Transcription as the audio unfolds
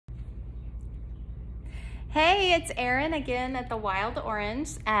Hey, it's Erin again at the Wild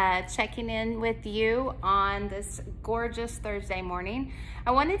Orange, checking in with you on this gorgeous Thursday morning.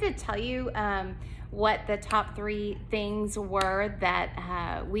 I wanted to tell you what the top 3 things were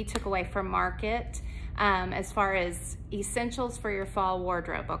that we took away from market as far as essentials for your fall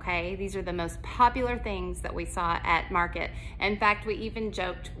wardrobe, okay? These are the most popular things that we saw at market. In fact, we even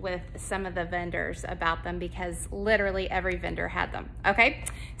joked with some of the vendors about them because literally every vendor had them, okay?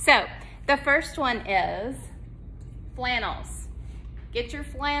 So, the first one is flannels. Get your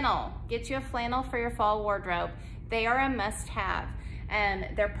flannel. Get you a flannel for your fall wardrobe. They are a must-have. And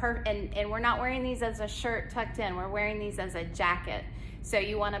we're not wearing these as a shirt tucked in. We're wearing these as a jacket. So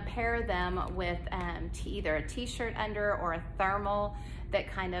you want to pair them with either a t-shirt under or a thermal that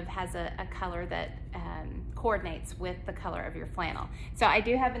kind of has a color that coordinates with the color of your flannel. So I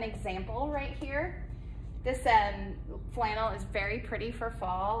do have an example right here. This flannel is very pretty for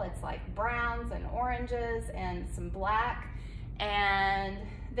fall. It's like browns and oranges and some black. And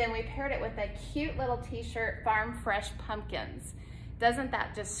then we paired it with a cute little t-shirt, Farm Fresh Pumpkins. Doesn't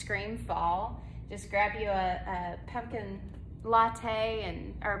that just scream fall? Just grab you a pumpkin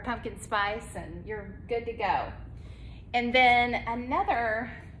latte or pumpkin spice and you're good to go. And then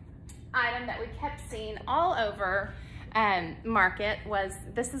another item that we kept seeing all over market was,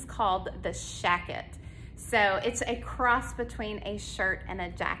 this is called the Shacket. So it's a cross between a shirt and a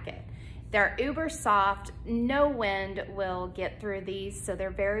jacket. They're uber soft, no wind will get through these, so they're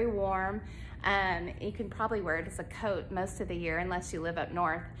very warm. You can probably wear it as a coat most of the year unless you live up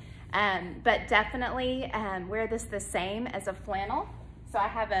north. But definitely wear this the same as a flannel. So I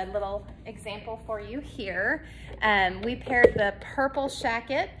have a little example for you here. We paired the purple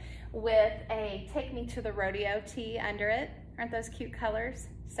Shacket with a Take Me to the Rodeo tee under it. Aren't those cute colors?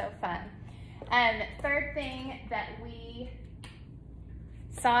 So fun. Third thing that we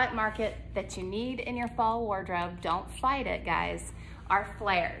saw at market that you need in your fall wardrobe, don't fight it guys, are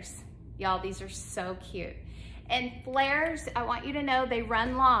flares. Y'all, these are so cute. And flares, I want you to know they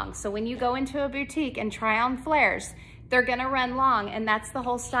run long. So when you go into a boutique and try on flares, they're gonna run long, and that's the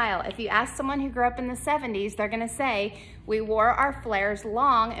whole style. If you ask someone who grew up in the 70s, they're gonna say, we wore our flares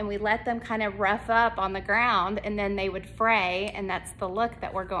long and we let them kind of rough up on the ground and then they would fray, and that's the look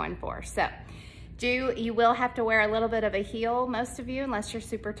that we're going for. So you will have to wear a little bit of a heel, most of you, unless you're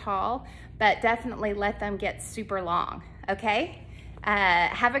super tall, but definitely let them get super long, okay?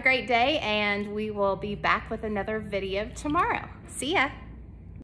 Have a great day, and we will be back with another video tomorrow. See ya.